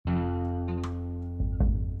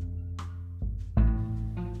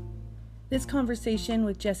This conversation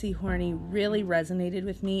with Jessie Horney really resonated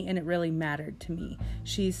with me, and it really mattered to me.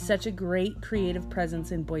 She's such a great creative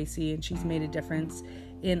presence in Boise, and she's made a difference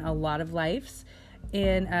in a lot of lives.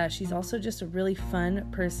 And she's also just a really fun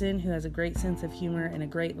person who has a great sense of humor and a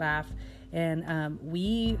great laugh. And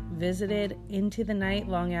we visited into the night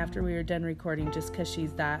long after we were done recording just because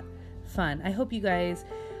she's that fun. I hope you guys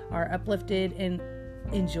are uplifted and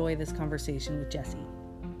enjoy this conversation with Jessie.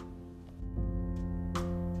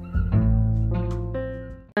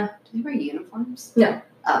 Do they wear uniforms? No.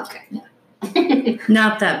 Oh, okay. No.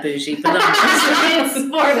 Not that bougie, but It's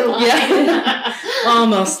borderline. Yeah.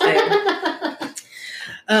 Almost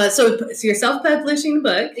there. So you're self-publishing a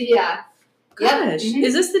book. Yeah. Gosh. Yep. Mm-hmm.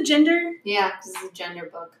 Is this the gender? Yeah, this is a gender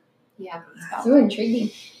book. Yeah. So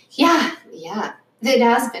intriguing. Yeah. It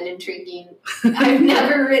has been intriguing. I've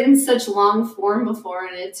never written such long form before,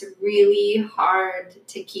 and it's really hard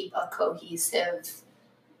to keep a cohesive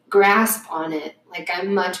grasp on it. Like,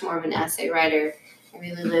 I'm much more of an essay writer. I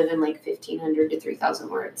really live in 1,500 to 3,000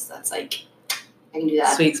 words. That's I can do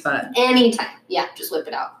that. Sweet spot. Anytime. Yeah, just whip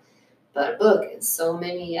it out. But a book is so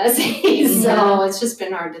many essays, so it's just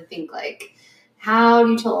been hard to think, how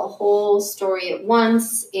do you tell a whole story at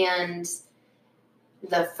once? And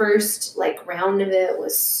the first, round of it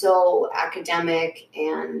was so academic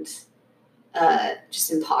and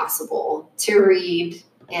just impossible to read,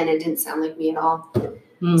 and it didn't sound like me at all.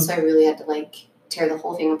 So I really had to, tear the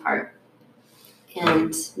whole thing apart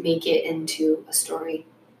and make it into a story.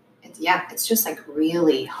 It's just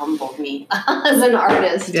really humbled me as an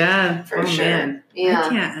artist. Yeah, for sure. Man. Yeah, I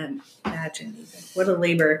can't imagine even what a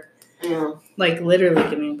labor. Yeah, literally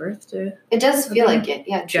giving birth to. It does feel like it.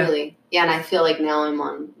 Yeah, truly. Yeah, and I feel like now I'm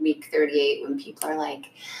on week 38 when people are like,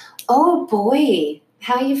 "Oh boy,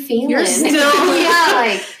 how you feeling?" You're still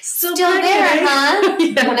still there, huh?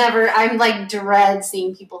 Yeah. Whenever I'm dread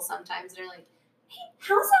seeing people sometimes, they're like, "Hey,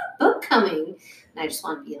 how's that book coming?" And I just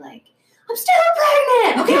want to be like, I'm still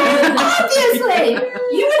pregnant. Okay, obviously,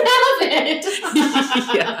 you have it.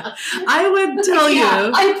 Yeah, I would tell you.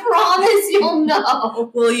 I promise you'll know.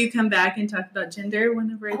 Will you come back and talk about gender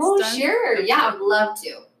whenever it's done? Oh, sure. Yeah, I'd love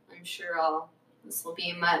to. I'm sure this will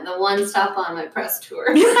be the one stop on my press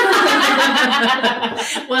tour.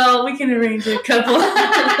 Well, we can arrange a couple.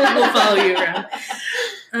 We'll follow you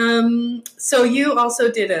around. So you also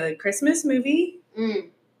did a Christmas movie.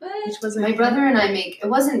 Which was my brother and I it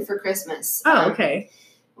wasn't for Christmas. Oh, okay.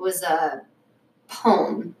 It was a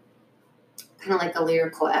poem, kind of like a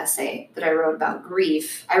lyrical essay that I wrote about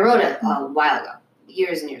grief. I wrote it a while ago,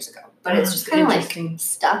 years and years ago, but it's just kind of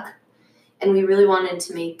stuck. And we really wanted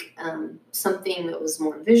to make something that was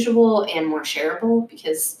more visual and more shareable,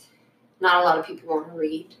 because not a lot of people want to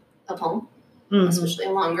read a poem, especially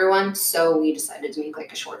a longer one. So we decided to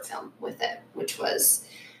make a short film with it, which was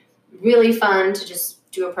really fun to just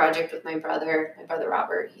do a project with my brother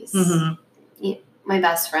Robert. He's my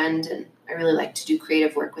best friend, and I really like to do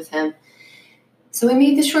creative work with him. So we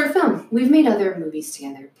made this short film. We've made other movies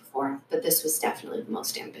together before, but this was definitely the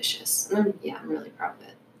most ambitious. And I'm really proud of it.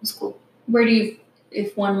 It was cool. Where do you,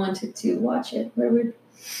 if one wanted to watch it, where would?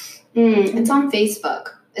 It's on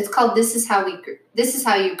Facebook. It's called This Is How You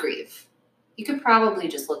Grieve. You could probably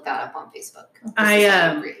just look that up on Facebook. This Is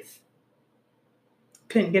How You Grieve.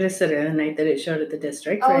 Couldn't get a sitter the night that it showed at the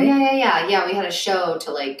district, right? Oh, yeah. We had a show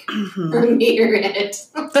to premiere it.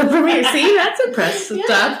 The premiere. See, that's impressive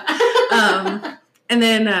stuff. And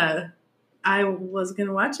then I was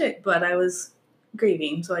gonna watch it, but I was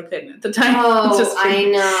grieving, so I couldn't at the time. Oh, I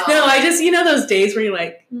know. No, I just those days where you're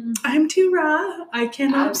I'm too raw. I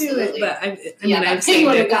cannot do it. But I've saved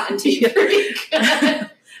would it. Have gotten to you pretty good.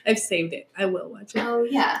 I've saved it. I will watch it. Oh,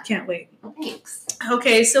 yeah. Can't wait. Thanks.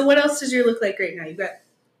 Okay, so what else does your look like right now? You got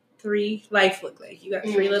three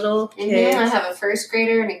little kids. I have a first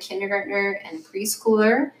grader and a kindergartner and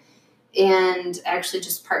preschooler. And actually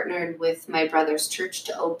just partnered with my brother's church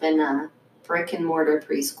to open a brick and mortar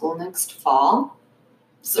preschool next fall.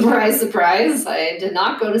 Surprise, surprise. I did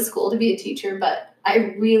not go to school to be a teacher, but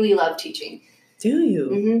I really love teaching. Do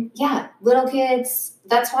you? Yeah, little kids.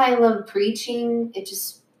 That's why I love preaching. It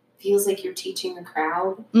just feels like you're teaching a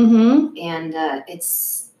crowd. And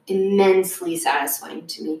it's immensely satisfying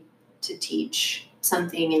to me to teach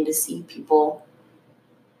something and to see people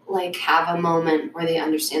have a moment where they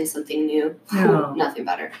understand something new. Oh. Nothing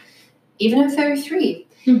better. Even if they're 3.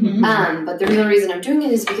 But the real reason I'm doing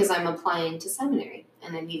it is because I'm applying to seminary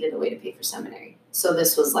and I needed a way to pay for seminary. So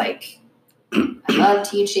this was I love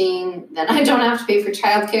teaching. Then I don't have to pay for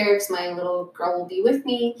childcare because my little girl will be with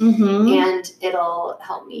me. And it'll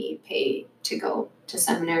help me pay to go to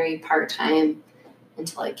seminary part-time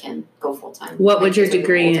until I can go full-time. What would your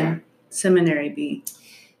degree in? seminary be?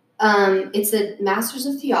 It's a Master's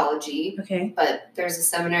of Theology. Okay. But there's a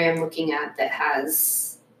seminary I'm looking at that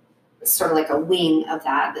has sort of like a wing of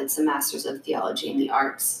that that's a Master's of Theology in the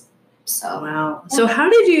Arts. So wow. So how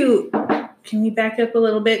did you? Can you back up a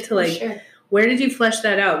little bit to like? Sure. Where did you flesh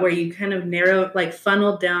that out? Where you kind of narrowed, like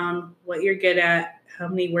funneled down what you're good at, how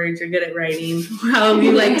many words you're good at writing, how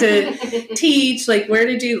you like to teach, like where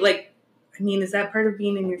did you like? I mean, is that part of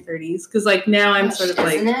being in your 30s? Because like now I'm sort of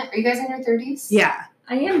like, isn't it? Are you guys in your 30s? Yeah,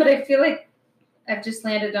 I am, but I feel like I've just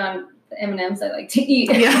landed on the M&Ms I like to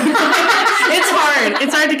eat. Yeah. It's hard.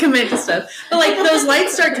 It's hard to commit to stuff. But like those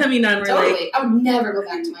lights start coming on. We're totally. Like, I would never go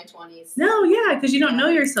back to my 20s. No, yeah, because you don't know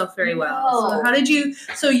yourself very well. So how did you?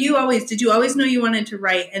 So did you always know you wanted to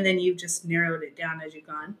write, and then you just narrowed it down as you've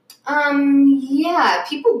gone? Yeah.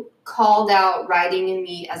 People called out writing in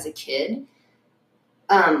me as a kid,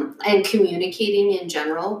 and communicating in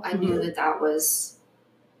general. I knew that was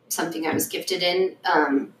something I was gifted in.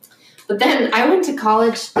 But then I went to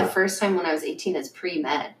college the first time when I was 18 as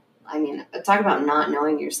pre-med. I mean, talk about not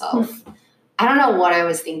knowing yourself. I don't know what I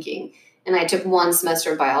was thinking. And I took one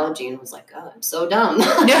semester of biology and was like, oh, I'm so dumb.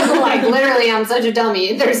 Like, literally, I'm such a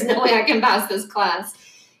dummy. There's no way I can pass this class.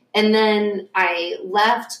 And then I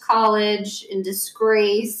left college in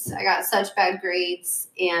disgrace. I got such bad grades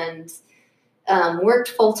and worked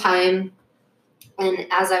full-time. And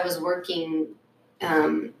as I was working,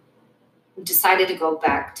 decided to go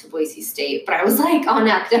back to Boise State, but I was like on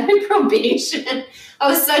academic probation. I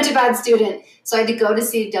was such a bad student. So I had to go to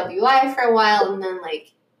CWI for a while and then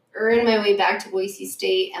like earn my way back to Boise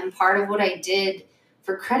State. And part of what I did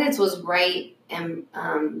for credits was write and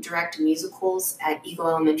direct musicals at Eagle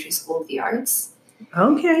Elementary School of the Arts.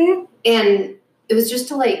 Okay. And it was just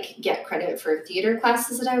to like get credit for theater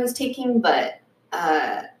classes that I was taking, but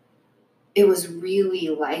it was really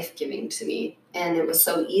life-giving to me. And it was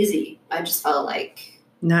so easy. I just felt like...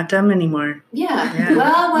 Not dumb anymore. Yeah.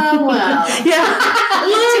 Well. Yeah.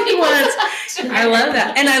 I love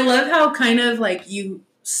that. And I love how kind of like you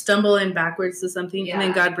stumble in backwards to something and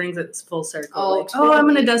then God brings it full circle. Oh, like, totally. I'm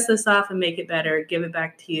going to dust this off and make it better. Give it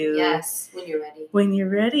back to you. Yes. When you're ready. When you're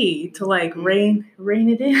ready to like rein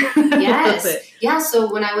it in. Yes. Yeah. So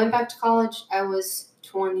when I went back to college, I was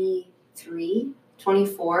 23,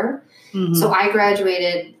 24. Mm-hmm. So I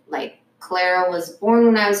graduated like Clara was born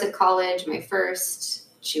when I was at college, my first.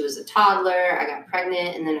 She was a toddler. I got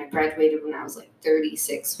pregnant, and then I graduated when I was like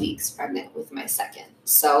 36 weeks pregnant with my second.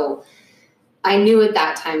 So I knew at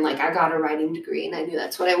that time, like, I got a writing degree, and I knew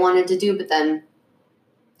that's what I wanted to do. But then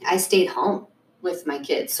I stayed home with my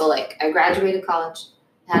kids. So, like, I graduated college,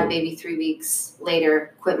 had a baby 3 weeks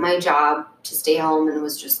later, quit my job to stay home, and it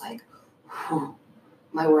was just like, whew,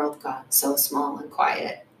 my world got so small and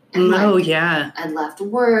quiet. And I left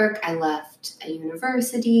work. I left a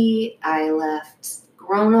university. I left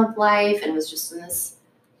grown-up life and was just in this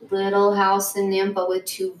little house in Nampa with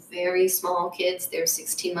two very small kids. They were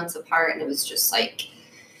 16 months apart, and it was just like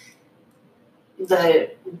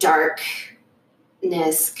the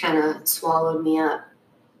darkness kind of swallowed me up.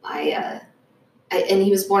 And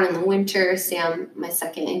he was born in the winter. Sam, my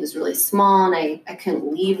second, he was really small, and I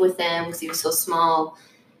couldn't leave with him because he was so small.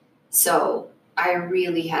 So I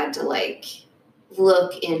really had to like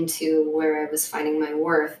look into where I was finding my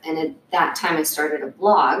worth. And at that time I started a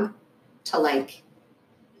blog to like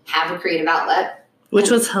have a creative outlet. Which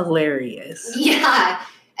was hilarious. Yeah.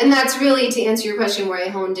 And that's really, to answer your question, where I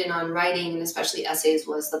honed in on writing and especially essays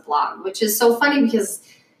was the blog, which is so funny because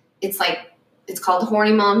it's like, it's called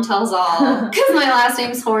Horny Mom Tells All because my last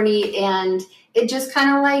name's Horney. And it just kind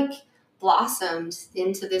of like blossomed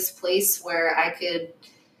into this place where I could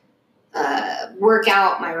work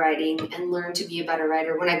out my writing and learn to be a better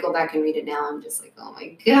writer. When I go back and read it now, I'm just like, oh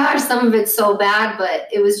my gosh, some of it's so bad, but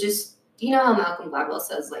it was just, you know how Malcolm Gladwell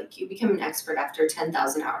says, like, you become an expert after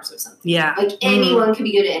 10,000 hours or something. Yeah. Like, anyone can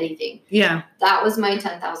be good at anything. Yeah. That was my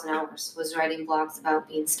 10,000 hours, was writing blogs about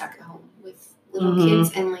being stuck at home with little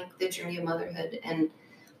kids and, like, the journey of motherhood. And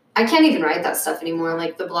I can't even write that stuff anymore.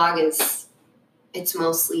 Like, the blog it's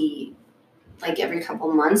mostly, like, every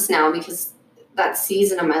couple months now because that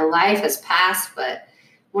season of my life has passed. But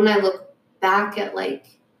when I look back at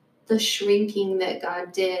like the shrinking that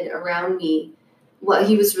God did around me, what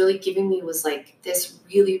he was really giving me was like this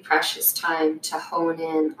really precious time to hone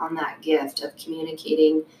in on that gift of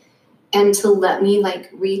communicating and to let me like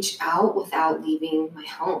reach out without leaving my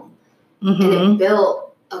home. And it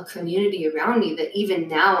built a community around me that even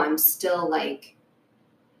now I'm still like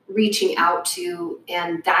reaching out to,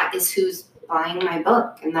 and that is who's buying my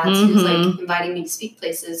book, and that's who's like inviting me to speak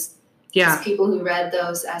places. Yeah. Just people who read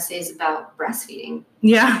those essays about breastfeeding.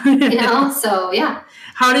 Yeah. So yeah.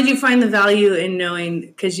 How did you find the value in knowing,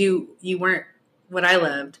 because you weren't, what I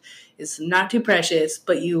loved is not too precious,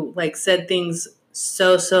 but you like said things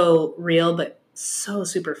so real, but so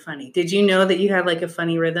super funny. Did you know that you had like a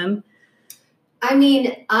funny rhythm? I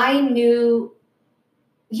mean, I knew,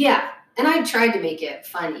 yeah, and I tried to make it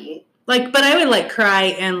funny. Like, but I would like cry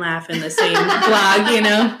and laugh in the same blog, you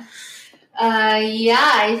know? Yeah,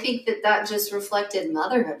 I think that just reflected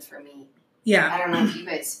motherhood for me. Yeah. I don't know if you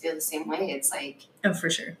guys feel the same way. It's like, oh, for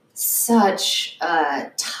sure, such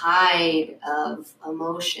a tide of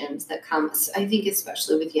emotions that comes, I think,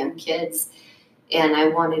 especially with young kids. And I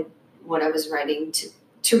wanted what I was writing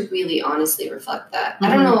to really honestly reflect that. I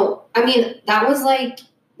don't know. I mean, that was like,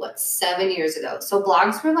 7 years ago. So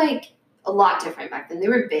blogs were like a lot different back then. They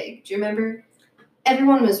were big. Do you remember?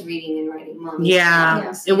 Everyone was reading and writing blogs.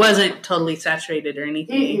 Yeah. It wasn't totally saturated or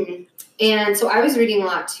anything. Mm-mm. And so I was reading a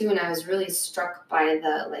lot too, and I was really struck by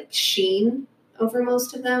the like sheen over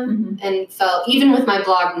most of them, and felt, even with my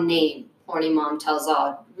blog name, Horny Mom Tells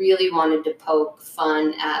All, really wanted to poke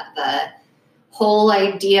fun at the whole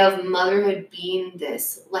idea of motherhood being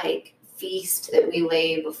this like feast that we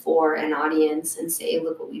lay before an audience and say,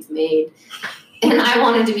 look what we've made. And I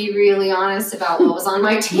wanted to be really honest about what was on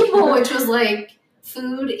my table, which was like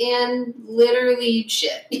food and literally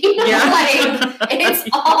shit. You know, like it's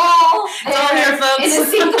all here, folks. in a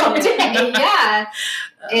single day. Yeah.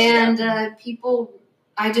 And people,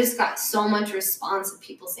 I just got so much response of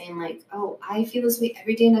people saying like, oh, I feel this way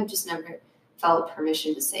every day and I've just never felt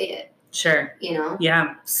permission to say it. Sure. You know?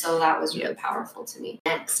 Yeah. So that was really powerful to me.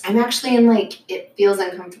 Next, I'm actually in like, it feels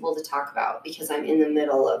uncomfortable to talk about because I'm in the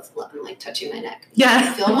middle of like touching my neck. Yeah.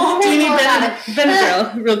 I feel do you need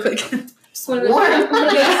Benadryl real quick? Warm.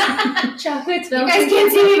 Chocolates. You guys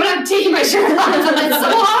can't see me, but I'm taking my shirt off and it's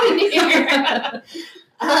so hot in here.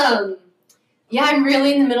 Yeah, I'm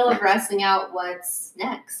really in the middle of wrestling out what's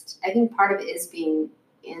next. I think part of it is being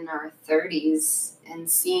in our 30s and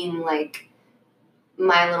seeing like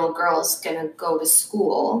my little girl's gonna go to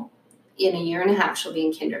school in a year and a half. She'll be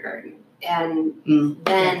in kindergarten, and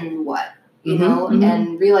then what? You know,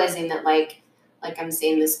 and realizing that like I'm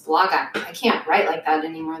saying, this blog, I can't write like that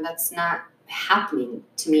anymore. That's not happening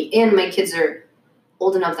to me. And my kids are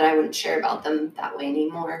old enough that I wouldn't share about them that way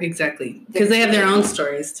anymore. Exactly, because they have their own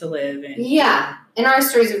stories to live. And our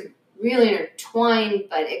stories are really intertwined.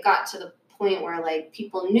 But it got to the point where like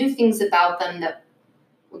people knew things about them that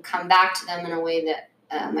would come back to them in a way that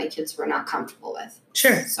my kids were not comfortable with.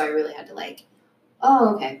 Sure. So I really had to like,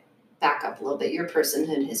 oh, okay, back up a little bit. Your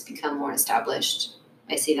personhood has become more established.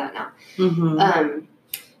 I see that now.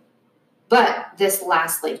 But this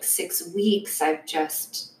last like 6 weeks, I've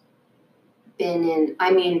just been in,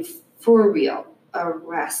 I mean, for real, a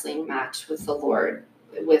wrestling match with the Lord,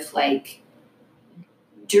 with like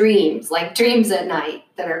dreams at night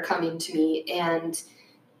that are coming to me, and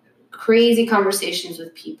crazy conversations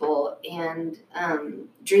with people, and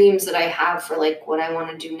dreams that I have for like what I want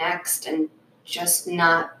to do next, and just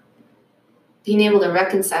not being able to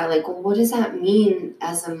reconcile like, well, what does that mean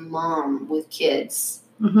as a mom with kids?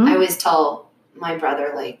 I always tell my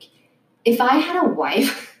brother, like, if I had a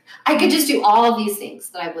wife, I could just do all of these things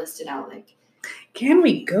that I've listed out. Like, can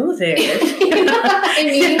we go there? You know what I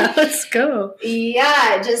mean? Yeah, let's go.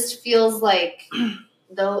 Yeah, it just feels like,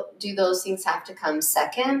 do those things have to come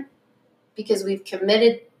second? Because we've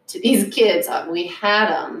committed to these kids. We had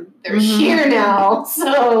them. They're here now.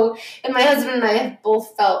 So, and my husband and I have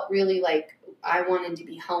both felt really like I wanted to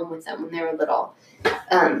be home with them when they were little.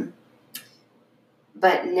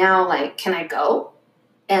 But now, like, can I go?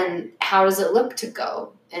 And how does it look to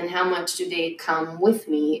go? And how much do they come with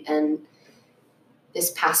me? And this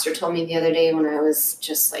pastor told me the other day when I was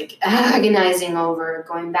just like agonizing over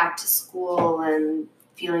going back to school and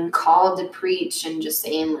feeling called to preach and just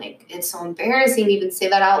saying like, it's so embarrassing to even say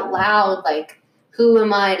that out loud. Like, who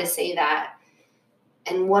am I to say that?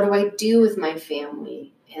 And what do I do with my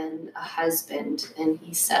family and a husband? And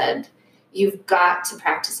he said, you've got to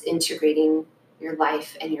practice integrating your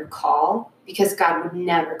life and your call, because God would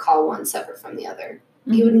never call one separate from the other.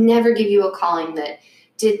 He would never give you a calling that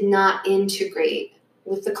did not integrate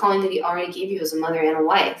with the calling that he already gave you as a mother and a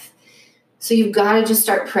wife. So you've got to just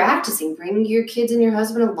start practicing. Bring your kids and your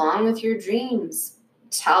husband along with your dreams.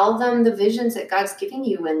 Tell them the visions that God's giving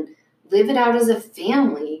you and live it out as a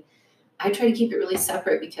family. I try to keep it really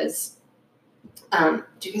separate because, do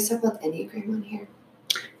you guys talk about the Enneagram on here?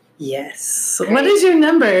 Yes. Great. What is your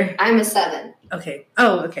number? I'm a 7. Okay.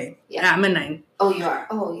 Oh, okay. Yeah, I'm a 9. Oh, you are?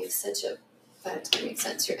 Oh, you have such a That totally makes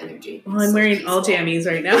sense. Your energy. Well, I'm wearing all jammies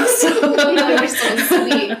right now, so. You're so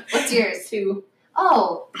sweet. What's yours? 2.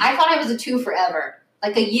 Oh, I thought I was a 2 forever.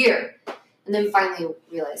 Like a year. And then finally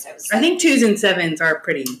realized I was 7. I think 2s and 7s are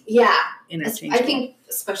pretty interchangeable. I think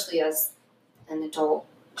especially as an adult,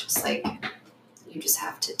 just like you just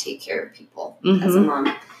have to take care of people as a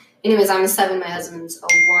mom. Anyways, I'm a 7, my husband's a 1,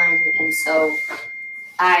 and so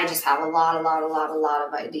I just have a lot of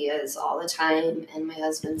ideas all the time, and my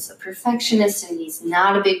husband's a perfectionist and he's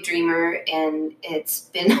not a big dreamer, and it's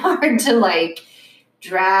been hard to like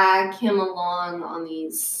drag him along on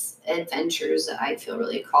these adventures that I feel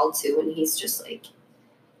really called to, and he's just like,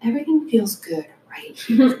 everything feels good right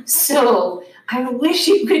here. So I wish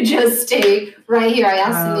you could just stay right here. I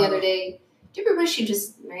asked him the other day, do you ever wish you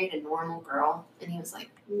just married a normal girl? And he was like,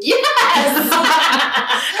 yes!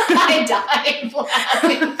 I died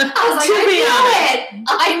laughing. I was like,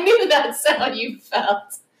 I knew that's how you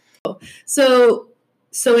felt. So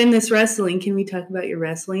in this wrestling, can we talk about your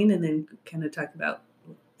wrestling and then kind of talk about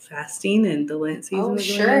fasting and the Lent season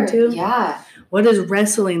we're going into? Yeah. What does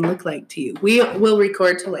wrestling look like to you? We will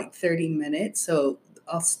record to like 30 minutes, so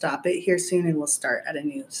I'll stop it here soon and we'll start at a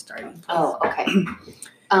new starting place. Oh, okay.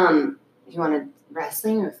 You want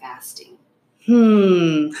wrestling or fasting?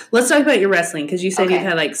 Let's talk about your wrestling, because you said you've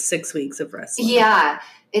had like 6 weeks of wrestling. Yeah.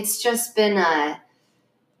 It's just been a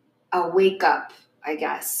wake up, I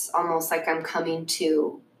guess. Almost like I'm coming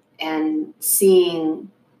to and seeing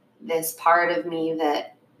this part of me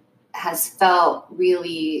that has felt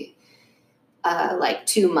really like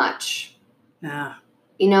too much.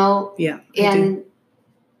 You know? Yeah. And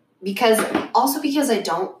because I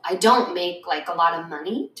don't make like a lot of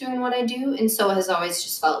money doing what I do, and so it has always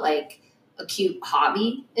just felt like a cute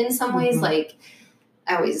hobby in some ways. Like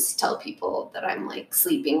I always tell people that I'm like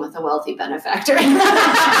sleeping with a wealthy benefactor because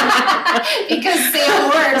Sam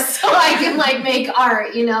works so I can like make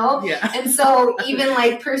art, you know? Yeah. And so even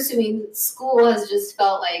like pursuing school has just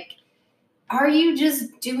felt like, are you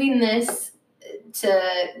just doing this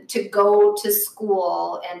to go to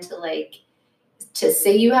school and to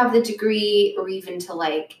say you have the degree, or even to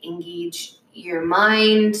like engage your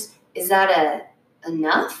mind? Is that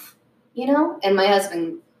enough? You know? And my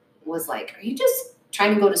husband was like, are you just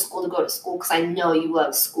trying to go to school? Because I know you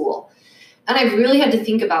love school. And I really had to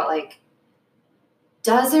think about like,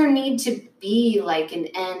 does there need to be like an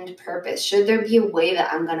end purpose? Should there be a way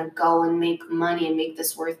that I'm going to go and make money and make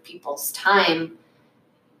this worth people's time?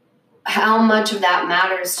 How much of that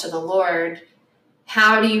matters to the Lord?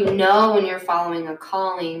 How do you know when you're following a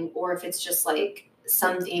calling, or if it's just like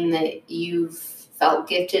something that you've felt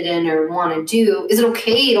gifted in or want to do? Is it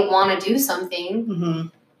okay to want to do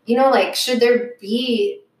something? You know, like, should there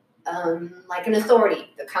be like an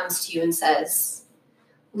authority that comes to you and says,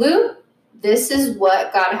 Lou, this is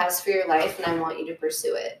what God has for your life and I want you to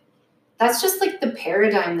pursue it? That's just like the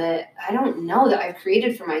paradigm that I don't know that I've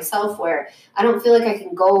created for myself, where I don't feel like I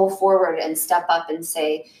can go forward and step up and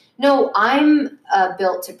say, no, I'm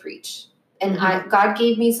built to preach. And God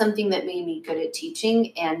gave me something that made me good at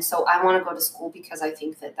teaching. And so I want to go to school because I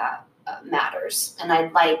think that matters. And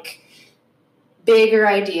I'd like bigger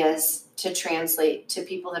ideas to translate to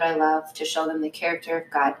people that I love, to show them the character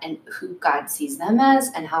of God and who God sees them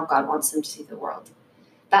as and how God wants them to see the world.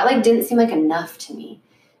 That like didn't seem like enough to me.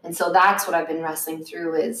 And so that's what I've been wrestling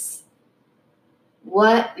through, is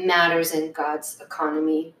what matters in God's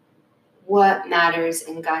economy, what matters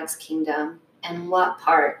in God's kingdom, and what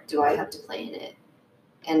part do I have to play in it?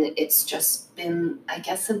 And it's just been, I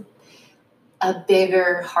guess, a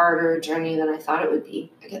bigger, harder journey than I thought it would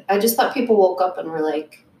be. I just thought people woke up and were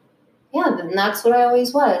like, yeah, then that's what I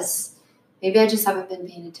always was. Maybe I just haven't been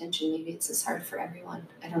paying attention. Maybe it's as hard for everyone.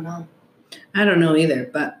 I don't know. I don't know either,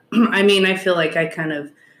 but I mean, I feel like I kind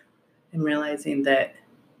of am realizing that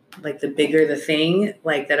like the bigger the thing,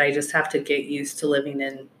 like that I just have to get used to living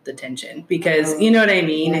in the tension, because you know what I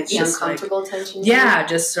mean? Yeah, it's just uncomfortable like, tension. Yeah,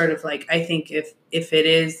 just sort of like, I think if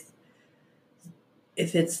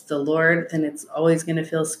it's the Lord, then it's always going to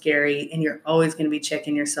feel scary, and you're always going to be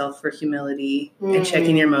checking yourself for humility and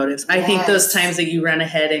checking your motives. I think those times that you run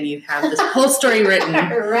ahead and you have this whole story written,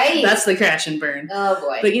 right? That's the crash and burn. Oh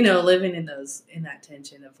boy! But living in that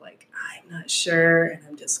tension of like, I'm not sure, and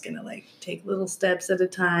I'm just going to like take little steps at a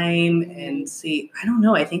time and see. I don't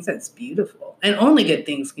know. I think that's beautiful, and only good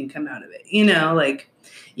things can come out of it. Like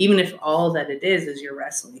even if all that it is you're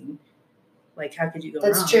wrestling, like how could you go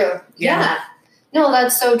wrong? That's true. Yeah. No,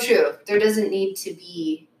 that's so true. There doesn't need to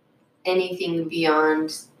be anything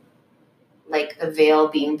beyond like the veil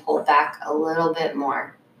being pulled back a little bit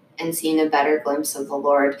more. and seeing a better glimpse of the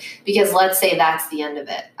Lord. Because let's say that's the end of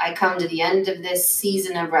it. I come to the end of this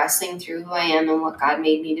season of wrestling through who I am and what God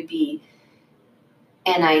made me to be.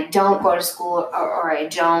 And I don't go to school or I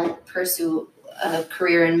don't pursue a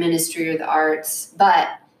career in ministry or the arts. But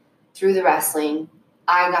through the wrestling,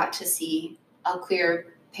 I got to see a clear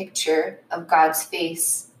picture of God's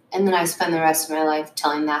face. And then I spend the rest of my life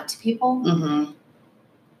telling that to people. Mm-hmm.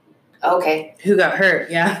 Okay. Who got hurt?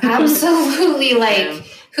 Yeah. Absolutely. Like,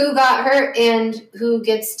 who got hurt and who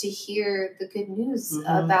gets to hear the good news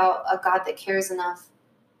about a God that cares enough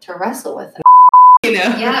to wrestle with it. You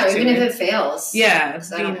know? Yeah, or even if it fails. Yeah.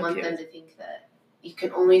 Because I don't want them to think that you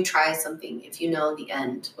can only try something if you know the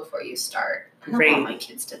end before you start. I don't want my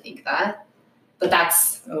kids to think that. But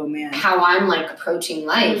that's how I'm like approaching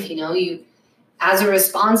life. You know, you as a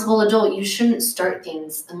responsible adult, you shouldn't start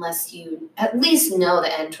things unless you at least know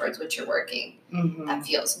the end towards which you're working. Mm-hmm. That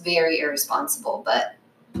feels very irresponsible, but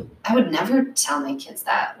I would never tell my kids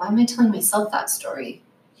that. Why am I telling myself that story?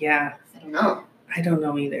 Yeah. I don't know. I don't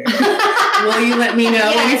know either. Will you let me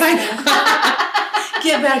know when you find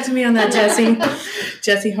Get back to me on that, Jessie.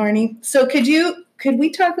 Jessie Horney. So could we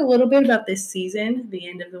talk a little bit about this season, the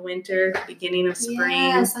end of the winter, beginning of spring?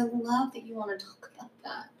 Yes, I love that you want to talk about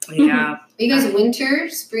that. Yeah. Are you guys winter,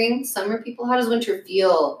 spring, summer people? How does winter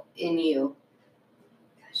feel in you?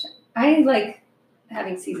 Gosh, I like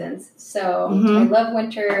having seasons. So I love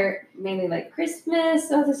winter, mainly like Christmas.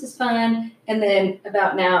 Oh, this is fun. And then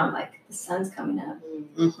about now, I'm like, the sun's coming up.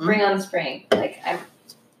 Bring on the spring. Like, I'm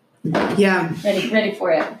ready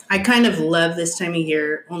for it. I kind of love this time of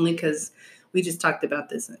year only because we just talked about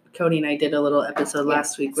this. Cody and I did a little episode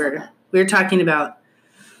last week where we were talking about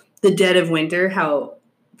the dead of winter, how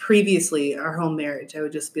previously our home marriage, I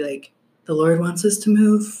would just be like, the Lord wants us to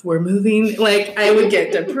move. We're moving. Like, I would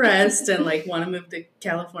get depressed and like want to move to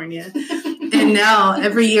California. And now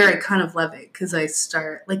every year I kind of love it because I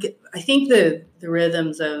start like, I think the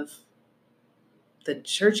rhythms of the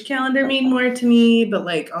church calendar mean more to me, but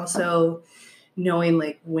like also knowing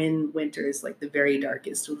like when winter is like the very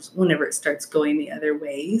darkest, whenever it starts going the other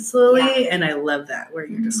way slowly. And I love that where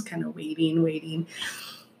you're just kind of waiting.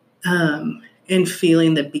 And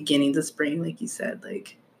feeling the beginnings of spring, like you said,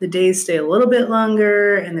 like the days stay a little bit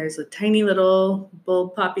longer and there's a tiny little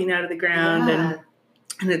bulb popping out of the ground.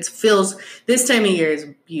 And it feels, this time of year is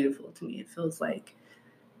beautiful to me. It feels like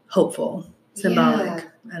hopeful, symbolic.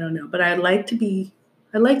 I don't know, but I'd like to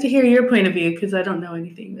hear your point of view because I don't know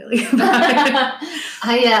anything really about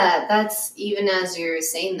it. That's, even as you're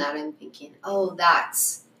saying that, I'm thinking,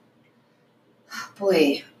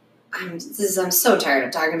 I'm so tired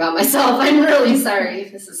of talking about myself. I'm really sorry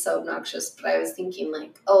if this is so obnoxious, but I was thinking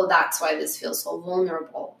like, that's why this feels so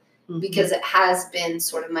vulnerable because it has been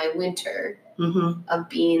sort of my winter of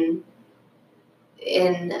being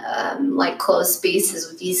in like closed spaces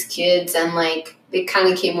with these kids, and like they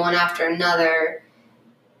kind of came one after another.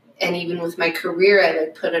 And even with my career, I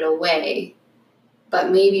like put it away.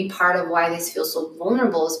 But maybe part of why this feels so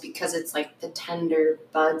vulnerable is because it's like the tender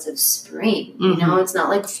buds of spring. You know, it's not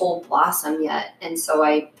like full blossom yet. And so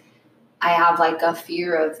I have like a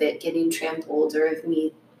fear of it getting trampled or of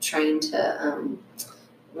me trying to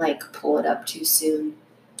like pull it up too soon.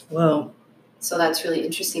 Whoa. So that's really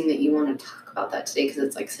interesting that you want to talk about that today because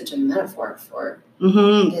it's like such a metaphor for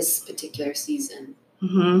this particular season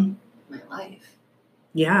of my life.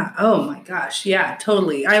 Yeah. Oh my gosh. Yeah,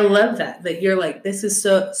 totally. I love that you're like, this is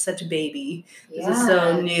such a baby. This is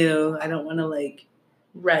so new. I don't want to like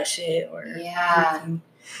rush it or anything.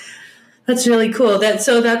 That's really cool. That's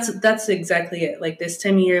exactly it. Like this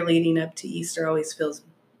time of year leading up to Easter always feels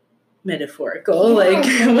metaphorical. Like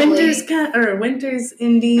totally. winter's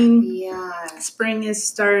ending. Yeah. Spring is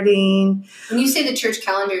starting. When you say the church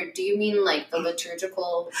calendar, do you mean like the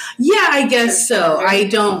liturgical? Yeah, I guess so. Calendar? I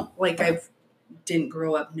don't like didn't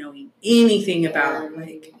grow up knowing anything about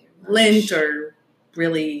like Lent or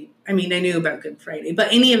really, I mean, I knew about Good Friday,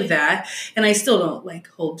 but any of that, and I still don't like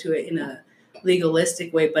hold to it in a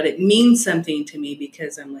legalistic way, but it means something to me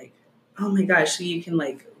because I'm like, oh my gosh, so you can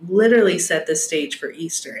like literally set the stage for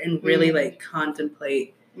Easter and really like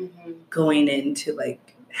contemplate going into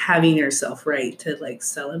like having yourself right to like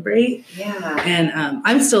celebrate. Yeah. And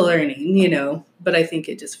I'm still learning, you know, but I think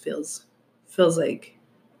it just feels like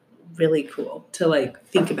really cool to like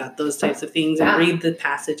think about those types of things and read the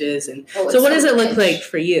passages. And so what does it look like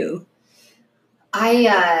for you?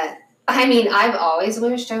 I mean, I've always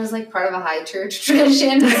wished I was like part of a high church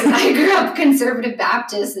tradition. I grew up conservative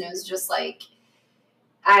Baptist, and it was just like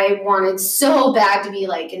I wanted so bad to be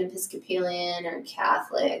like an Episcopalian or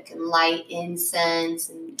Catholic and light incense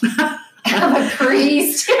and have a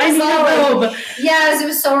priest. I need a robe. Yes, it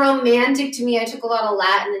was so romantic to me. I took a lot of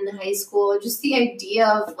Latin in high school. Just the idea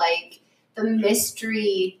of like the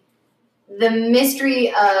mystery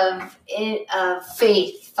of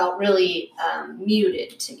faith felt really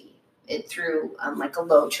muted to me through like a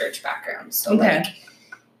low church background. So like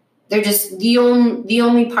they're just the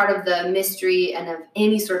only part of the mystery and of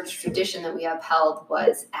any sort of tradition that we upheld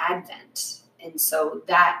was Advent. And so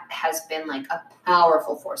that has been like a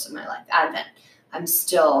powerful force in my life. Advent. I'm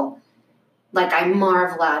still like, I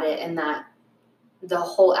marvel at it, and that the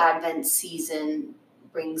whole Advent season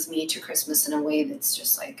brings me to Christmas in a way that's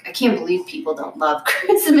just like, I can't believe people don't love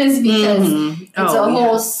Christmas because it's a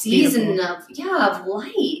whole season of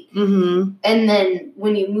light. Mm-hmm. And then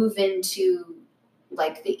when you move into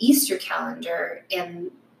like the Easter calendar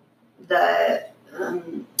and the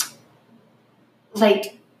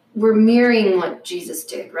like, we're mirroring what Jesus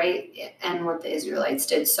did, right? And what the Israelites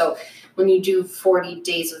did. So when you do 40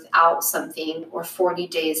 days without something or 40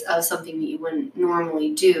 days of something that you wouldn't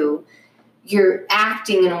normally do, you're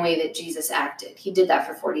acting in a way that Jesus acted. He did that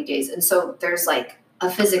for 40 days. And so there's like a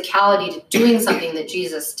physicality to doing something that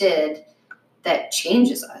Jesus did that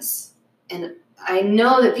changes us. And I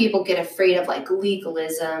know that people get afraid of like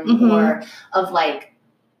legalism or of like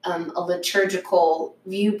a liturgical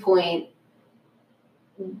viewpoint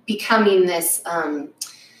becoming this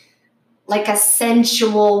like a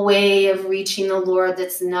sensual way of reaching the Lord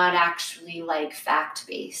that's not actually like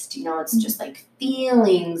fact-based. You know, it's just like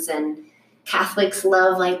feelings, and Catholics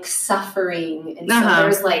love like suffering. And so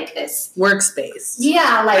there's like this workspace.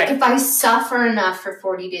 Yeah, like if I suffer enough for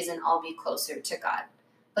 40 days and I'll be closer to God.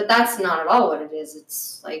 But that's not at all what it is.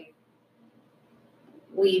 It's like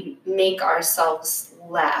we make ourselves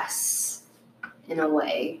less in a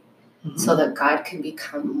way so that God can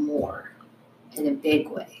become more in a big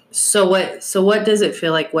way. So what does it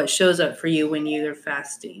feel like? What shows up for you when you're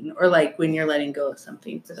fasting, or like when you're letting go of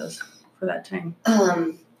something for that time?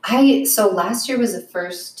 So last year was the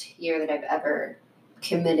first year that I've ever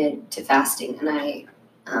committed to fasting, and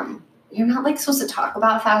you're not like supposed to talk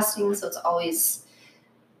about fasting, so it's always,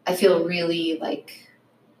 I feel really like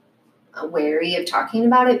wary of talking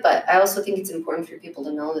about it, but I also think it's important for people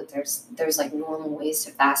to know that there's like normal ways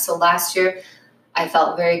to fast. So last year I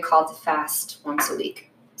felt very called to fast once a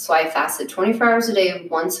week. So I fasted 24 hours a day,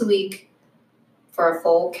 once a week for a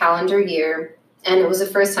full calendar year. And it was the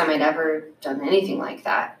first time I'd ever done anything like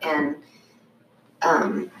that. And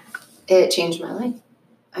it changed my life.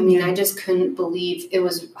 I mean, I just couldn't believe it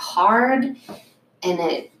was hard, and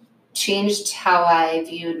it changed how I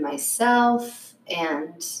viewed myself.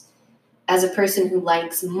 And as a person who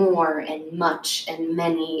likes more and much and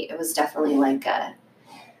many, it was definitely like a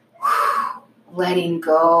letting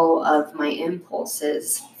go of my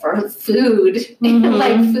impulses for food.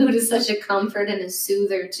 Like food is such a comfort and a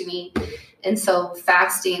soother to me. And so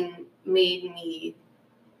fasting made me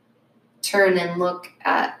turn and look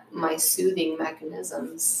at my soothing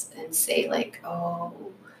mechanisms and say like, oh,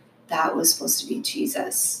 that was supposed to be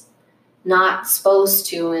Jesus. Not supposed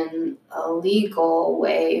to in a legal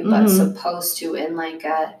way, but supposed to in like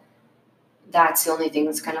that's the only thing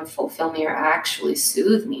that's going to fulfill me or actually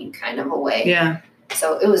soothe me kind of a way. Yeah.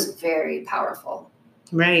 So it was very powerful.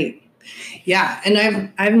 Right. Yeah.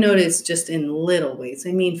 And I've noticed just in little ways,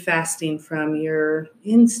 I mean, fasting from your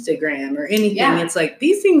Instagram or anything, it's like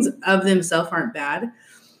these things of themselves aren't bad,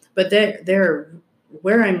 but they're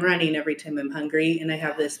where I'm running every time I'm hungry, and I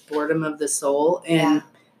have this boredom of the soul, and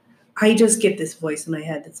I just get this voice in my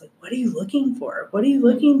head that's like, what are you looking for? What are you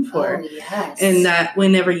looking for? Oh, yes. And that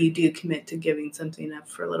whenever you do commit to giving something up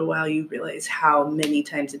for a little while, you realize how many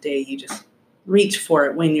times a day you just reach for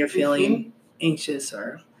it when you're feeling anxious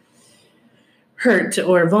or hurt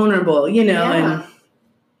or vulnerable, you know. And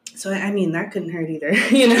so, I mean, that couldn't hurt either,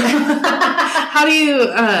 you know. How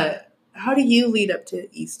do you lead up to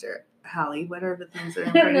Easter, Hallie? What are the things that are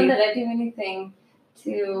I don't know that I do anything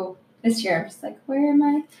to... This year, I'm just like, where am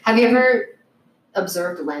I? Have you ever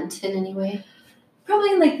observed Lent in any way? Probably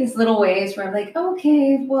in like these little ways where I'm like, oh,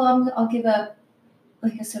 okay, well, I'll give up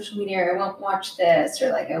like a social media, or I won't watch this,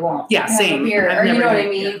 or like I won't have same. a beer, or you know what I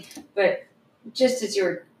mean? Yeah. But just as you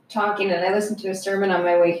were talking, and I listened to a sermon on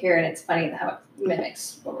my way here, and it's funny how it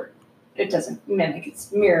mimics it doesn't mimic,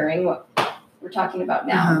 it's mirroring what we're talking about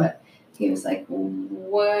now. But he was like,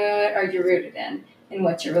 what are you rooted in? And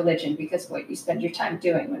what's your religion? Because what you spend your time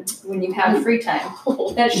doing when you have free time,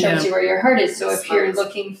 that shows you where your heart is. So if you're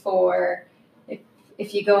looking for,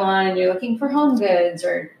 if you go on and you're looking for home goods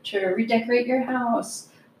or to redecorate your house,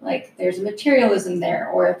 like there's materialism there.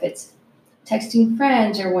 Or if it's texting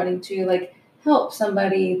friends or wanting to like help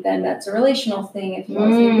somebody, then that's a relational thing. If you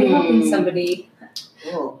always need to be helping somebody,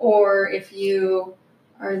 or if you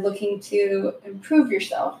are looking to improve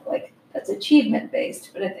yourself, like that's achievement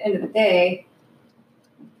based. But at the end of the day,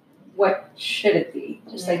 what should it be?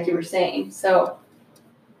 Just like you were saying. So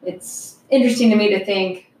it's interesting to me to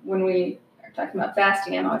think when we are talking about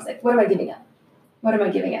fasting, I'm always like, what am I giving up? What am I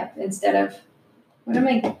giving up? Instead of, what am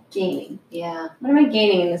I gaining? Yeah. What am I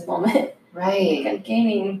gaining in this moment? Right. Like I'm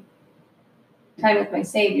gaining time with my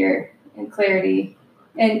Savior and clarity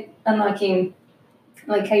and unlocking,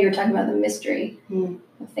 like how you were talking about the mystery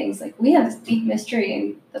of things. Like we have this deep mystery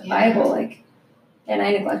in the Bible, like, and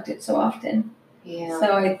I neglect it so often. Yeah.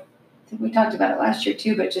 So I think we talked about it last year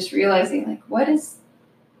too, but just realizing like what is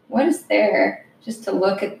there, just to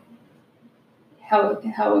look at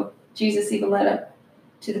how Jesus even led up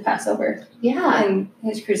to the Passover. Yeah. And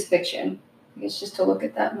his crucifixion. I guess just to look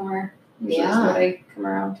at that more. Yeah. Is what I come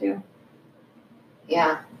around to.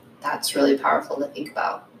 Yeah. That's really powerful to think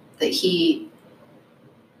about. That he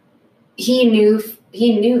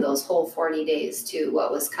knew those whole 40 days too,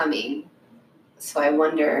 what was coming. So I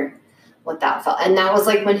wonder what that felt. And that was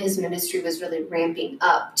like when his ministry was really ramping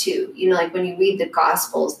up too. You know, like when you read the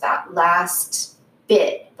Gospels, that last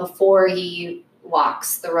bit before he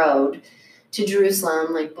walks the road to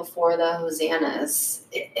Jerusalem, like before the Hosannas,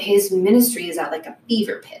 his ministry is at like a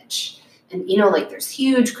fever pitch. And, you know, like there's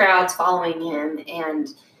huge crowds following him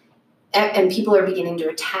and people are beginning to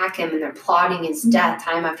attack him and they're plotting his death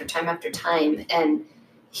time after time after time. And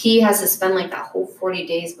he has to spend like that whole 40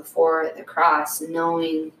 days before the cross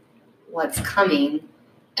knowing what's coming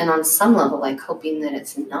and on some level like hoping that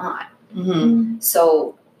it's not. Mm-hmm.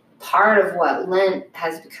 So part of what Lent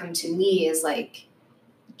has become to me is like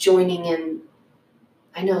joining in.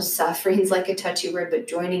 I know suffering's like a touchy word, but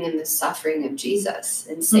joining in the suffering of Jesus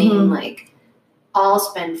and saying like, I'll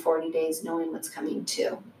spend 40 days knowing what's coming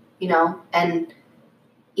too, you know? And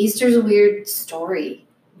Easter's a weird story.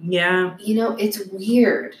 Yeah. You know, it's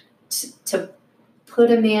weird to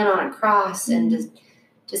put a man on a cross and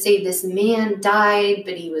to say this man died,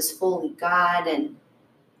 but he was fully God and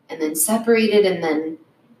then separated and then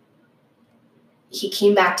he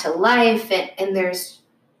came back to life and there's,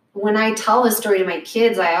 when I tell this story to my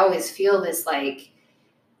kids, I always feel this like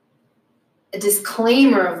a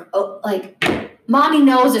disclaimer of like, mommy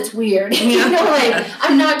knows it's weird. You know, like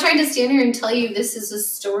I'm not trying to stand here and tell you this is a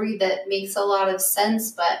story that makes a lot of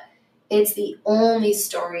sense, but it's the only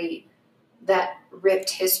story that ripped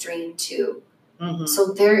history in two. Mm-hmm.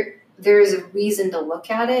 So there is a reason to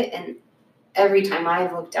look at it, and every time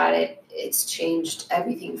I've looked at it, it's changed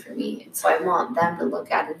everything for me. And so I want them to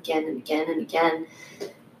look at it again and again and again.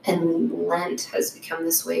 And Lent has become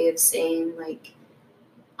this way of saying, like,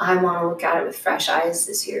 I want to look at it with fresh eyes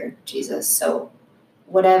this year, Jesus. So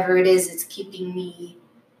whatever it is, it's keeping me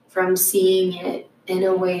from seeing it in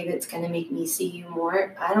a way that's going to make me see you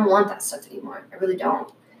more. I don't want that stuff anymore. I really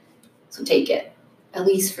don't. So take it, at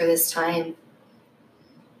least for this time.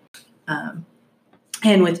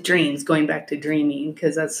 And with dreams, going back to dreaming,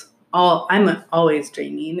 because that's all, I'm always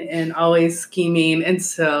dreaming and always scheming. And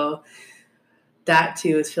so that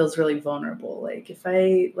too feels really vulnerable. Like if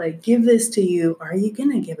I like give this to you, are you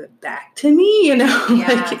going to give it back to me? You know,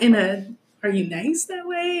 like are you nice that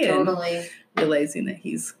way? Totally. And realizing that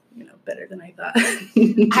he's, you know, better than I thought.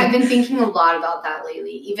 I've been thinking a lot about that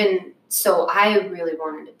lately. Even so, I really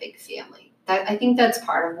wanted a big family. I think that's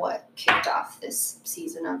part of what kicked off this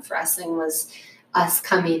season of wrestling was us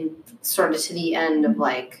coming sort of to the end of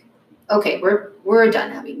like, okay, we're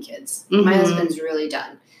done having kids. Mm-hmm. My husband's really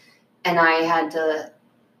done. And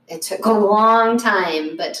it took a long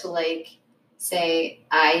time, but to like say,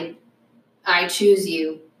 I choose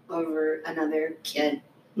you over another kid,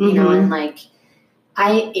 you know, and like,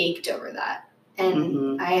 I ached over that.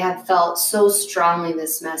 And I have felt so strongly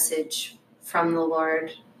this message from the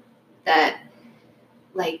Lord that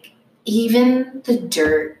like, even the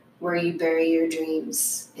dirt where you bury your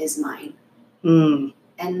dreams is mine.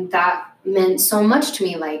 And that meant so much to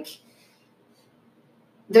me. Like,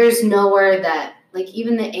 there's nowhere that, like,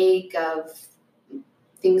 even the ache of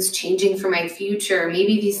things changing for my future,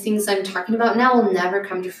 maybe these things I'm talking about now will never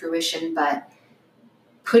come to fruition, but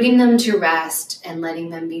putting them to rest and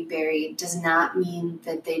letting them be buried does not mean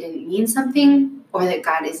that they didn't mean something or that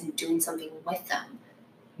God isn't doing something with them.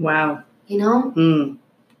 Wow. You know?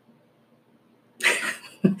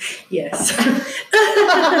 Yes.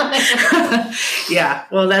 Yeah.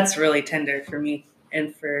 Well, that's really tender for me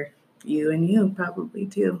and for you and you probably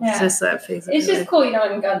too. Yeah. It's just that phase. It's just cool, you know,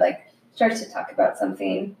 when God like starts to talk about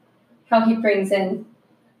something, how he brings in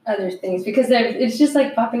other things, because it's just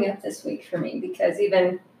like popping up this week for me, because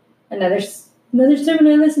even another Another sermon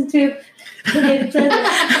I listened to. Hallie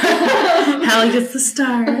gets the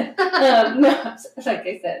star. No, like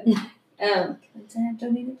I said.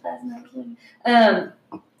 Donated plasma.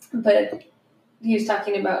 But he was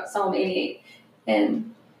talking about Psalm 88,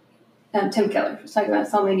 and Tim Keller was talking about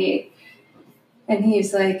Psalm 88, and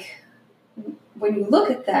he's like, when you look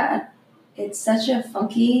at that, it's such a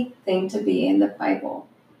funky thing to be in the Bible.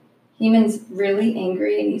 Heman's really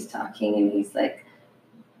angry, and he's talking, and he's like,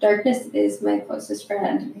 darkness is my closest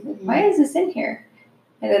friend. And he's like, why is this in here?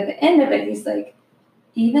 And at the end of it, he's like,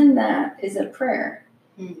 even that is a prayer,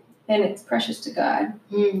 and it's precious to God.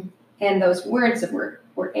 And those words were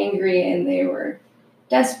angry, and they were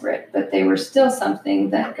desperate, but they were still something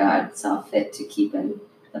that God saw fit to keep in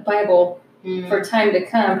the Bible for time to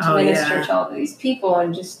come to minister to all of these people.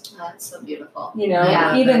 And just, that's so beautiful.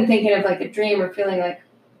 Even thinking of like a dream or feeling like,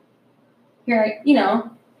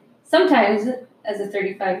 sometimes as a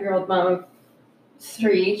 35-year-old mom of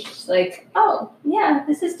 3, she's like, oh, yeah,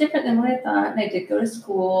 this is different than what I thought. And I did go to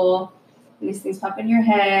school, and these things pop in your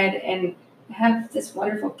head, and I have this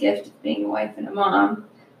wonderful gift of being a wife and a mom.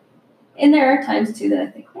 And there are times, too, that I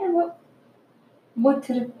think, man, what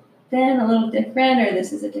could have been a little different, or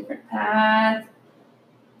this is a different path.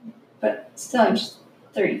 But still, I'm just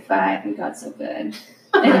 35, and God's so good.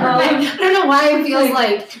 And I don't know why it feels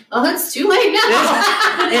like, oh, it's too late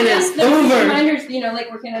now. It is over. Reminders,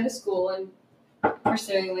 like working at a school and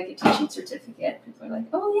pursuing like a teaching certificate. People are like,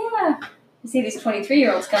 oh yeah. You see these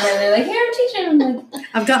 23-year-olds come in and they're like, here, I'm teaching. I'm like,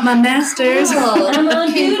 I've got my master's. Oh, I'm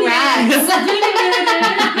on congrats.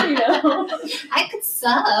 I could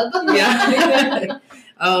sub. Yeah.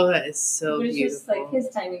 Oh, that is so but it's beautiful. just like his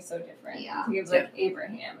timing's so different. Yeah. He was like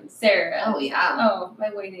Abraham and Sarah. Oh yeah. Oh,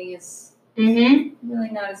 my waiting is really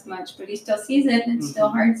not as much, but he still sees it, and it's still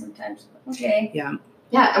hard sometimes. Okay. Yeah.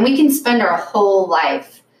 Yeah, and we can spend our whole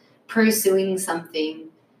life pursuing something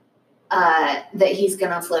that he's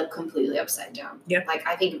going to flip completely upside down. Yep. Like,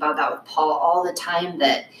 I think about that with Paul all the time,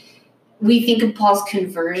 that we think of Paul's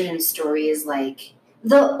conversion story as like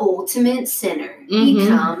the ultimate sinner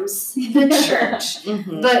becomes the church.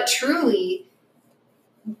 But truly,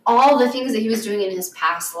 all the things that he was doing in his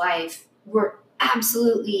past life were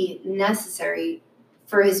absolutely necessary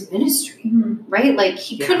for his ministry, right? Like,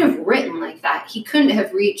 he couldn't have written like that. He couldn't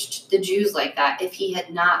have reached the Jews like that if he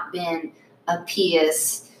had not been a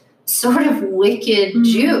pious, sort of wicked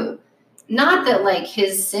Jew. Not that, like,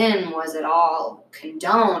 his sin was at all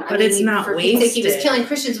condoned. But it's not wasted. He was killing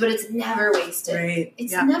Christians, but it's never wasted. Right.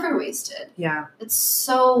 It's never wasted. Yeah. It's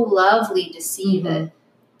so lovely to see that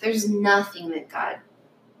there's nothing that God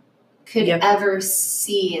could ever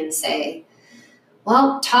see and say,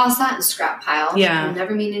 well, toss that in the scrap pile. Yeah. It'll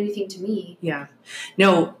never mean anything to me. Yeah.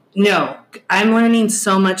 No. I'm learning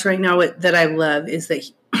so much right now that I love is that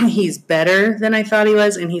he's better than I thought he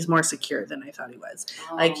was, and he's more secure than I thought he was.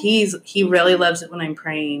 Oh. Like, he really loves it when I'm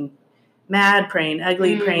praying mad, praying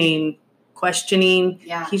ugly, praying questioning.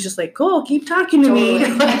 Yeah. He's just like, cool, keep talking to me.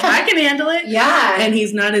 Like, I can handle it. Yeah. And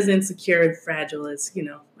he's not as insecure and fragile as,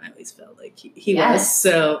 I always felt like he was.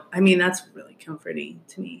 So, I mean, that's really comforting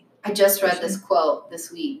to me. I just read this quote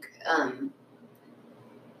this week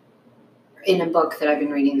in a book that I've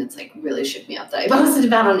been reading that's like really shook me up, that I posted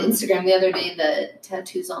about on Instagram the other day, the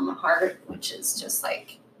Tattoos on the Heart, which is just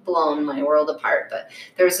like blown my world apart. But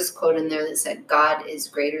there was this quote in there that said, God is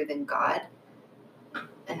greater than God.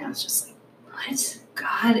 And I was just like, what?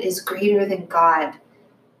 God is greater than God.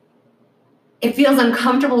 It feels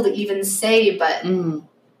uncomfortable to even say, but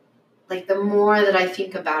like the more that I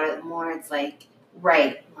think about it, the more it's like,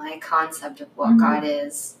 right, my concept of what God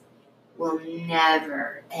is will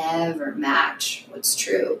never, ever match what's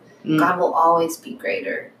true. God will always be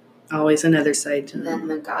greater. Always another side to than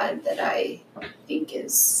the God that I think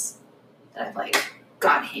is, that I've like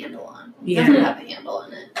got a handle on. Never have a handle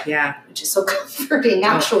on it. Yeah. Which is so comforting,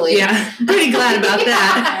 actually. Yeah. I'm pretty glad about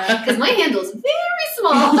that. Because my handle is very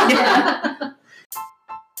small. Yeah.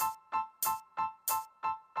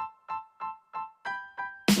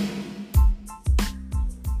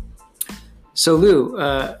 So Lou,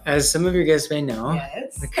 as some of your guests may know,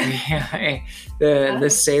 the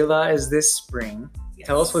Selah is this spring. Yes.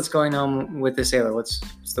 Tell us what's going on with the Selah. What's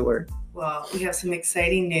the word? Well, we have some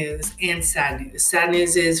exciting news and sad news. Sad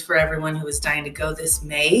news is for everyone who was dying to go this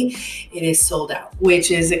May, it is sold out,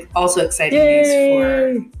 which is also exciting news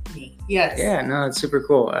for me. Yes. Yeah, no, it's super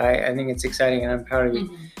cool. I think it's exciting, and I'm proud of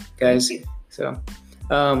you guys. Thank you. So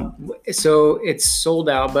it's sold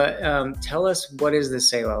out, but tell us, what is the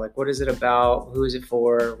Selah? Like, what is it about? Who is it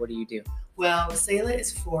for? What do you do? Well, the Selah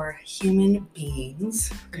is for human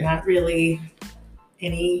beings, not really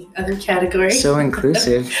any other category. So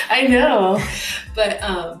inclusive. I know. But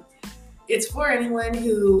it's for anyone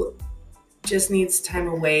who just needs time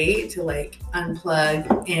away to like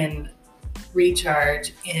unplug and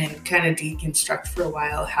recharge and kind of deconstruct for a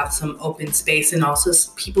while, have some open space, and also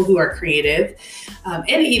people who are creative and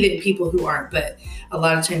even people who aren't. But a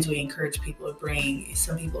lot of times we encourage people to bring,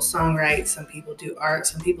 some people songwrite, some people do art,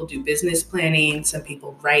 some people do business planning, some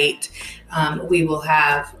people write. We will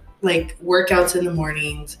have like workouts in the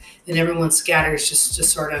mornings, and everyone scatters just to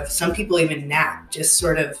sort of, some people even nap, just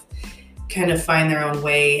sort of kind of find their own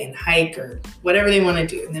way and hike or whatever they want to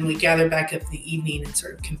do. And then we gather back up in the evening and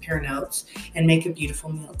sort of compare notes and make a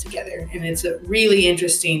beautiful meal together. And it's a really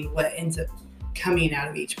interesting what ends up coming out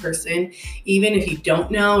of each person. Even if you don't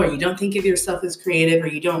know, or you don't think of yourself as creative, or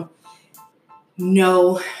you don't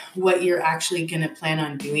know what you're actually going to plan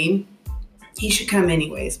on doing, you should come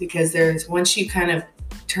anyways, because once you kind of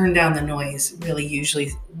turn down the noise, really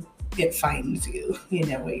usually it finds you,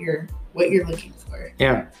 what you're looking for.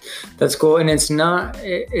 Yeah, that's cool. And it's not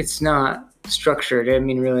structured. I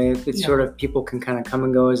mean, really, it's sort of, people can kind of come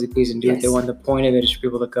and go as they please and do what they want. The point of it is for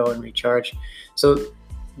people to go and recharge. So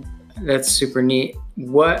that's super neat.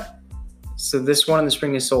 So this one in the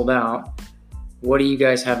spring is sold out. What do you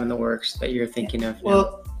guys have in the works that you're thinking of now?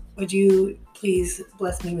 Well, would you please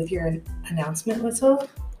bless me with your announcement whistle?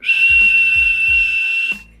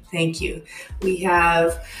 Thank you. We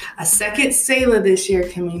have a second Selah this year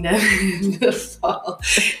coming up in the fall,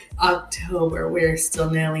 October. We're still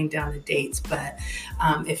nailing down the dates, but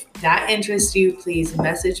if that interests you, please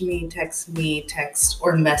message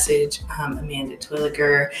or message Amanda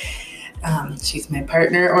Twilliger. She's my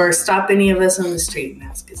partner, or stop any of us on the street and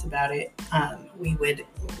ask us about it. We would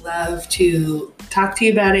love to talk to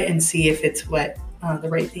you about it and see if it's what the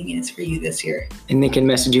right thing is for you this year. And they can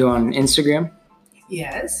message you on Instagram?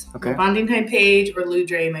 Yes. Okay. Bonding Time page, or Lou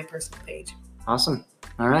Dre, my personal page. Awesome.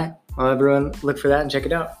 All right. Well, everyone, look for that and check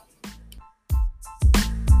it out.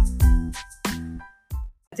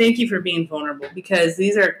 Thank you for being vulnerable, because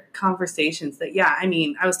these are conversations that,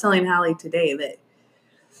 I was telling Hallie today that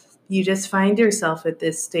you just find yourself at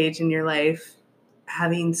this stage in your life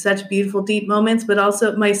having such beautiful, deep moments. But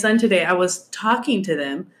also my son today, I was talking to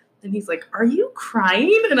them, and he's like, "Are you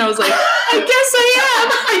crying?" And I was like, "I guess I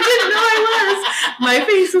am." I didn't know I was. My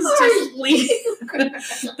face was just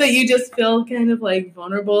bleeding. But you just feel kind of like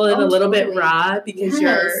vulnerable and a little bit raw,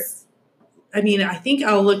 because I think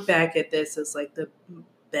I'll look back at this as like the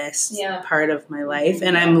best part of my life.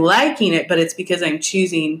 And I'm liking it, but it's because I'm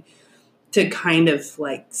choosing to kind of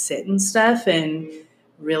like sit and stuff and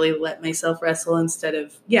really let myself wrestle, instead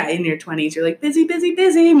of, in your 20s, you're like busy,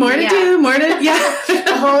 more to do,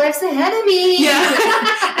 the whole life's ahead of me.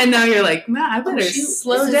 Yeah. And now you're like, I better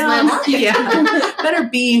slow down. Better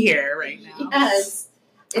be here right now. Yes.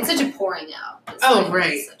 It's such a pouring out.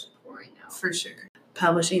 Right. It's such a pouring out. For sure.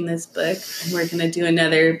 Publishing this book, and we're going to do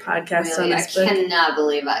another podcast on this book. I cannot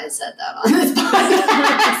believe I said that on this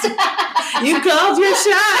podcast. You called your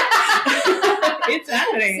shot. It's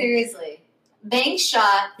happening. Seriously. Bank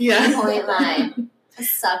shot, point line.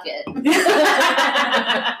 Suck it.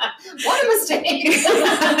 What a mistake.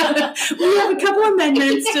 We have a couple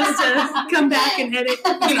amendments just to come back and edit.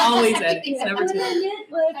 You can always edit. It's never too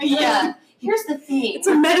late. Here's the thing. It's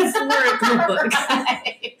a metaphorical book.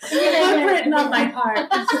 Book written on my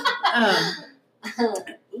heart.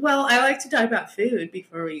 Well, I like to talk about food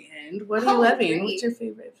before we end. What are you loving? Great. What's your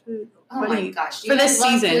favorite food? Oh my gosh. For this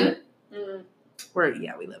season. Food? We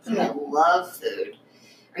love food. I love food.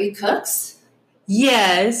 Are you cooks?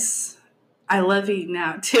 Yes. I love eating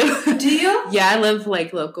out too. Do you? Yeah, I love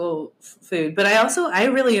like local food, but I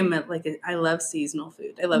really am I love seasonal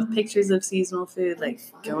food. I love pictures of seasonal food, like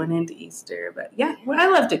going into Easter. But I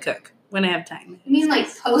love to cook when I have time. You mean like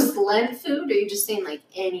post-Lent food, or are you just saying like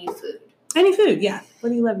any food? Any food, yeah. What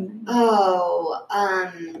do you love?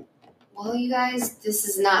 Well, you guys, this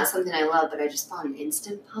is not something I love, but I just bought an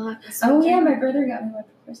Instant Pot. Oh, yeah, my brother got me one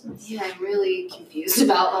for Christmas. Yeah, I'm really confused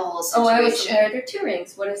about the whole situation. Oh, I was scared. There are 2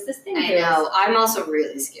 rings. What is this thing? I know. I'm also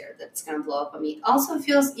really scared that it's going to blow up on me. Also, it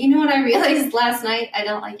feels, you know what I realized last night? I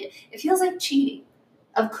don't like it. It feels like cheating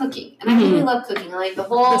of cooking. And I really love cooking. I like the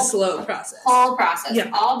slow process. Whole process.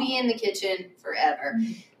 Yeah. I'll be in the kitchen forever.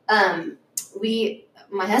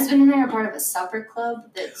 My husband and I are part of a supper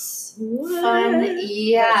club that's fun.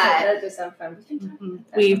 Yeah. That does sound fun.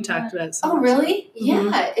 We've talked about it. Oh, really?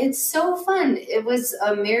 Yeah. It's so fun. It was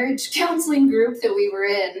a marriage counseling group that we were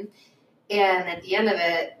in. And at the end of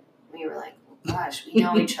it, we were like, oh, gosh, we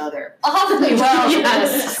know each other awfully well.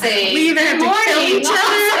 Yes. Say, we either have to kill each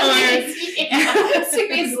other or...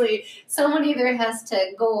 Seriously. someone either has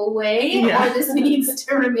to go away or this needs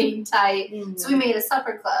to remain tight. Mm-hmm. So we made a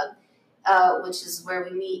supper club, which is where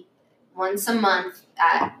we meet once a month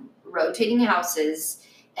at rotating houses,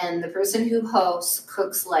 and the person who hosts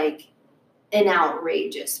cooks like an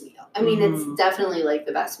outrageous meal. I mean, it's definitely like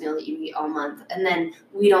the best meal that you eat all month. And then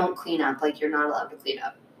we don't clean up. Like, you're not allowed to clean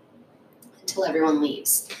up until everyone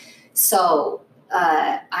leaves. So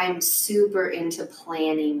I'm super into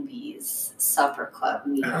planning these supper club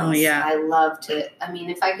meals. Oh, yeah. I love to. I mean,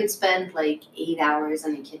 if I could spend like 8 hours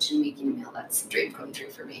in the kitchen making a meal, that's a dream come true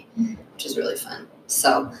for me, which is really fun.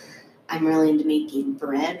 So I'm really into making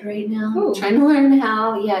bread right now. Ooh. Trying to learn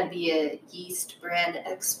how, to be a yeast bread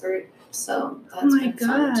expert. So that's been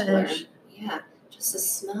fun to learn. Yeah, just the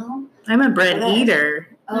smell. I'm a bread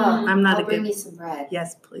eater. I'm not I'll bring you some bread.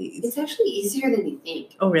 Yes, please. It's actually easier than you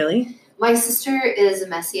think. Oh, really? My sister is a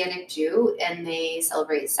Messianic Jew, and they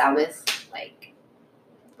celebrate Sabbath, like,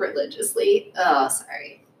 religiously. Oh,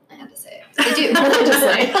 sorry. I had to say it. They do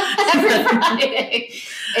religiously every Friday.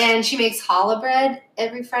 And she makes challah bread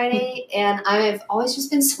every Friday, and I've always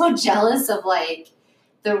just been so jealous of, like,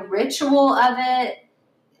 the ritual of it,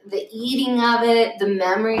 the eating of it, the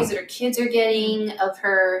memories that her kids are getting of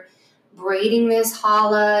her braiding this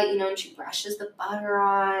challah, and she brushes the butter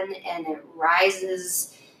on, and it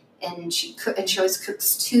rises, and she always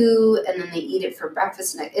cooks too, and then they eat it for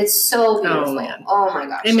breakfast. And it's so beautiful. Oh my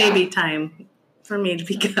gosh! It may be time for me to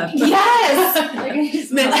become. Yes, I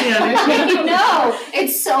know,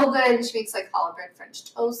 it's so good. And she makes like challah bread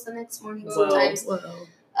French toast the next morning sometimes.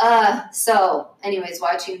 So, anyways,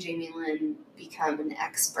 watching Jamie Lynn become an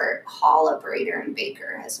expert challah braider and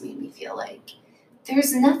baker has made me feel like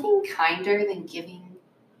there's nothing kinder than giving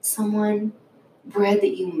someone bread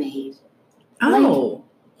that you made. Oh,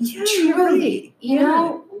 like, truly. You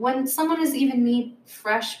know, when someone has even made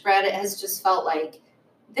fresh bread, it has just felt like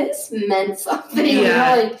this meant something.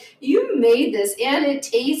 Yeah. Like, you made this, and it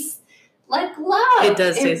tastes like love. It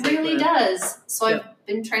does taste like love. It really does. So Yep. I've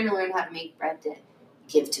been trying to learn how to make bread to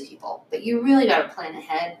give to people. But you really got to plan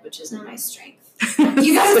ahead, which isn't my strength.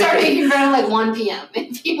 You got to start making bread at like 1 p.m.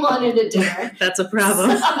 if you wanted a dinner. That's a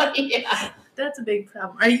problem. So, yeah. That's a big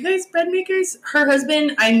problem. Are you guys bread makers? Her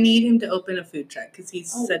husband, I need him to open a food truck because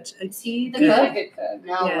he's such a good cook.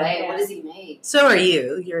 No way. Yeah. What does he make? So are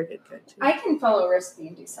you. You're a good cook too. I can follow a recipe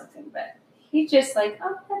and do something, but he just like,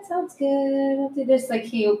 oh, that sounds good. I'll do this.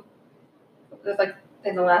 Like like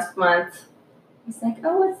in the last month, he's like,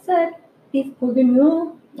 oh, what's that? Beef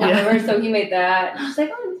bourguignon? Yeah. So he made that. She's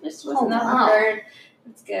like, oh, this wasn't that hard.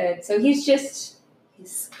 It's good. So he's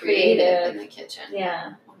creative in the kitchen.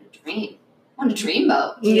 Yeah. What a dream. What a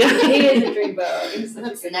dreamboat. Yeah. He is a dreamboat.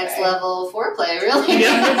 That's the next level foreplay, really.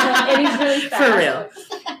 Yeah. And he's really fast. For real.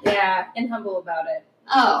 Yeah, and humble about it.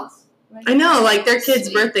 Oh. I know, like their kid's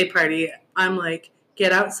Sweet. birthday party, I'm like,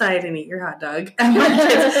 get outside and eat your hot dog. And my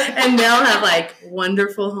kids, and they'll have like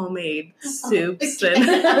wonderful homemade soups and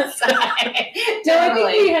No, I think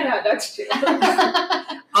we had hot dogs too.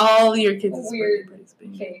 all your kids' Weird birthday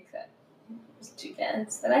parties. cake that was 2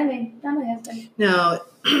 cans that I made. Not my husband. No,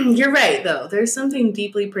 you're right though. There's something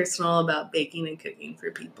deeply personal about baking and cooking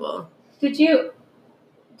for people. Do you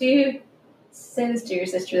say this to your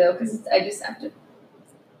sister though? Because I just have to.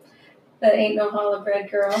 That ain't no challah bread,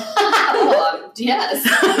 girl. Yes. A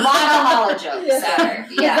lot of challah jokes at her.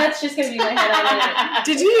 Yeah. That's just going to be my head on it.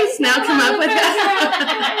 Did you just now come up with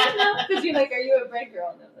that? Because you're like, are you a bread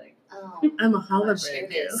girl? And I was like, Oh. I'm a challah Sure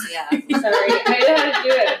bread it is, girl. yeah. sorry. I know how to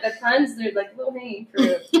do it. The puns, they're like low hanging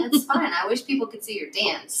fruit. It's fine. I wish people could see your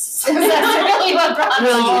dance. That's really what brought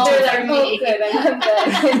Really, all you do their Oh, me. good. I love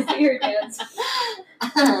that. I see your dance.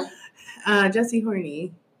 Jessie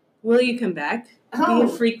Horney, will you come back? Be a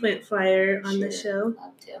frequent flyer on the show.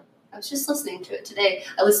 Love to. I was just listening to it today.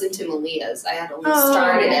 I listened to Malia's. I had only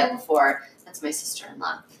started it before. That's my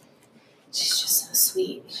sister-in-law. She's just so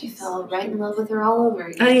sweet. She fell right in love with her all over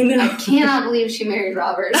again. I know. I cannot believe she married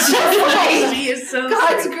Robert. She is so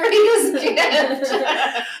God's sweet. greatest gift.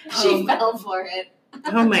 She fell for it.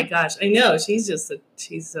 Oh my gosh, I know. She's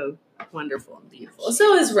so wonderful and beautiful.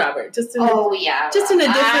 So is Robert. Just in a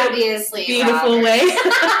different, obviously, beautiful Robert. way.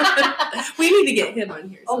 We need to get him on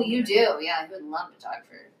here. Oh, you do? Yeah, I would love to talk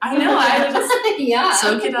for her. I know. I would just yeah.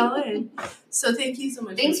 soak it all in. So thank you so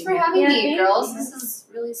much. Thanks for being having me, thank girls. you. This is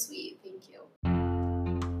really sweet. Thank you.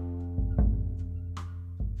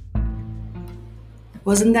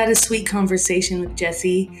 Wasn't that a sweet conversation with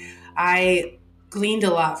Jessie? I gleaned a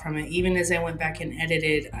lot from it. Even as I went back and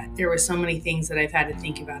edited, there were so many things that I've had to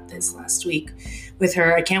think about this last week with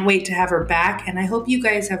her. I can't wait to have her back, and I hope you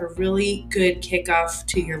guys have a really good kickoff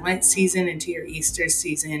to your Lent season and to your Easter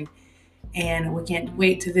season. and we can't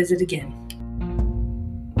wait to visit again.